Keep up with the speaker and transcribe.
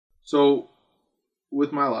So,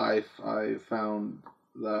 with my life, I found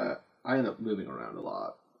that I end up moving around a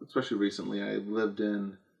lot, especially recently. I lived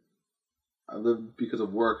because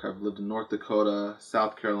of work. I've lived in North Dakota,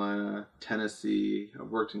 South Carolina, Tennessee. I've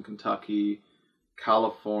worked in Kentucky,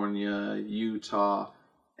 California, Utah,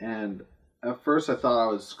 and at first I thought I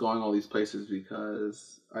was going all these places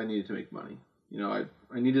because I needed to make money. I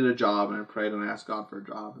needed a job, and I prayed and I asked God for a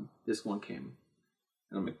job, and this one came.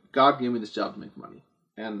 And I'm like, God gave me this job to make money.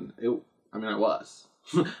 And I was.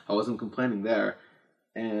 I wasn't complaining there.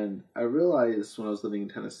 And I realized when I was living in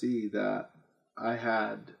Tennessee that I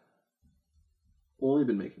had only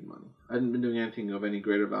been making money. I hadn't been doing anything of any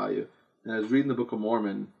greater value. And I was reading the Book of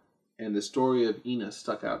Mormon, and the story of Enos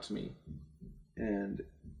stuck out to me. And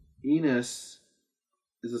Enos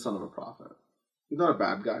is the son of a prophet. He's not a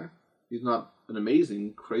bad guy. He's not an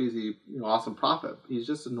amazing, crazy, awesome prophet. He's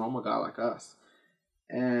just a normal guy like us.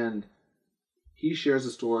 And he shares the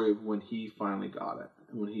story of when he finally got it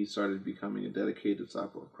and when he started becoming a dedicated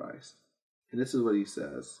disciple of Christ. And this is what he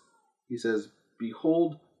says. He says,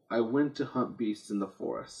 "Behold, I went to hunt beasts in the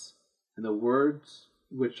forests, and the words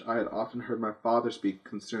which I had often heard my father speak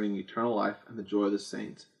concerning eternal life and the joy of the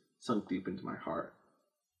saints sunk deep into my heart."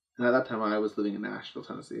 And at that time, I was living in Nashville,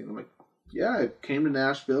 Tennessee. And I'm like, yeah, I came to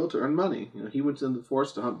Nashville to earn money. He went to the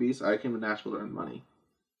forest to hunt beasts. I came to Nashville to earn money.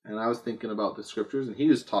 And I was thinking about the scriptures, and he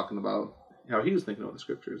was talking about how he was thinking about the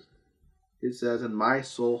scriptures. It says, "And my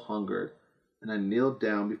soul hungered, and I kneeled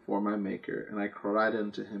down before my Maker, and I cried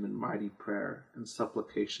unto him in mighty prayer and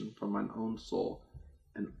supplication for mine own soul.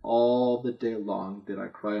 And all the day long did I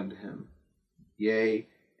cry unto him. Yea,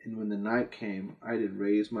 and when the night came, I did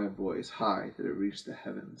raise my voice high that it reached the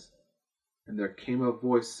heavens. And there came a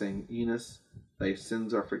voice saying, Enos, thy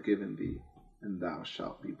sins are forgiven thee, and thou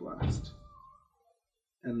shalt be blessed."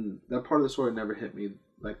 And that part of the story never hit me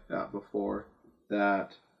like that before,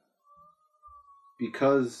 that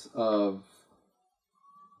because of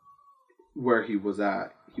where he was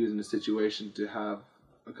at, he was in a situation to have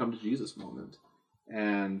a come to Jesus moment.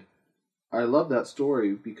 And I love that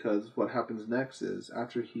story because what happens next is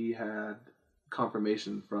after he had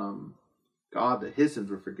confirmation from God that his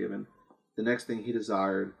sins were forgiven, the next thing he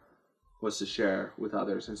desired was to share with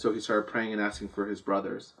others. And so he started praying and asking for his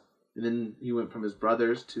brothers. And then he went from his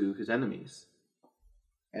brothers to his enemies.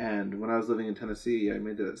 And when I was living in Tennessee, I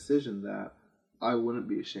made the decision that I wouldn't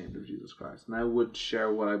be ashamed of Jesus Christ. And I would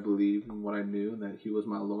share what I believed and what I knew, and that he was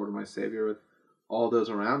my Lord and my Savior with all those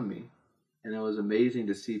around me. And it was amazing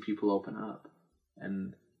to see people open up.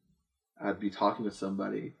 And I'd be talking with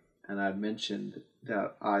somebody, and I'd mentioned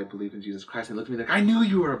that I believed in Jesus Christ. And they looked at me like, "I knew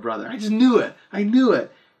you were a brother. I just knew it. I knew it."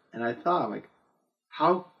 And I thought, like,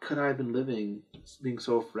 how could I have been living being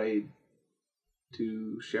so afraid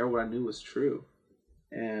to share what I knew was true?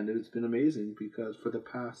 And it's been amazing because for the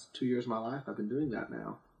past 2 years of my life, I've been doing that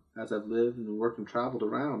now. As I've lived and worked and traveled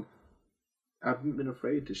around, I haven't been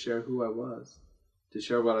afraid to share who I was, to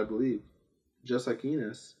share what I believed. Just like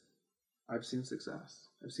Enos, I've seen success.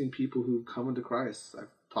 I've seen people who come into Christ.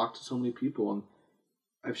 I've talked to so many people, and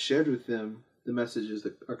I've shared with them the messages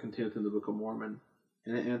that are contained within the Book of Mormon,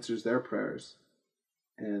 and it answers their prayers.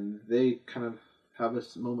 And they kind of have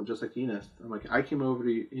this moment just like Enos. I'm like, I came over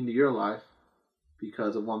into your life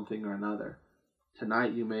because of one thing or another.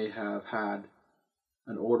 Tonight you may have had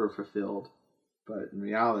an order fulfilled, but in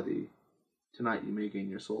reality, tonight you may gain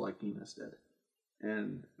your soul like Enos did.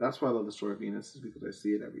 And that's why I love the story of Enos, is because I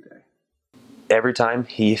see it every day. Every time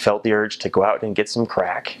he felt the urge to go out and get some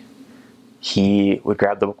crack, he would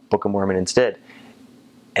grab the Book of Mormon instead.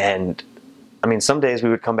 And I mean, some days we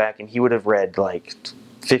would come back and he would have read like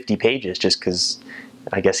 50 pages just because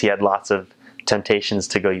I guess he had lots of temptations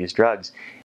to go use drugs.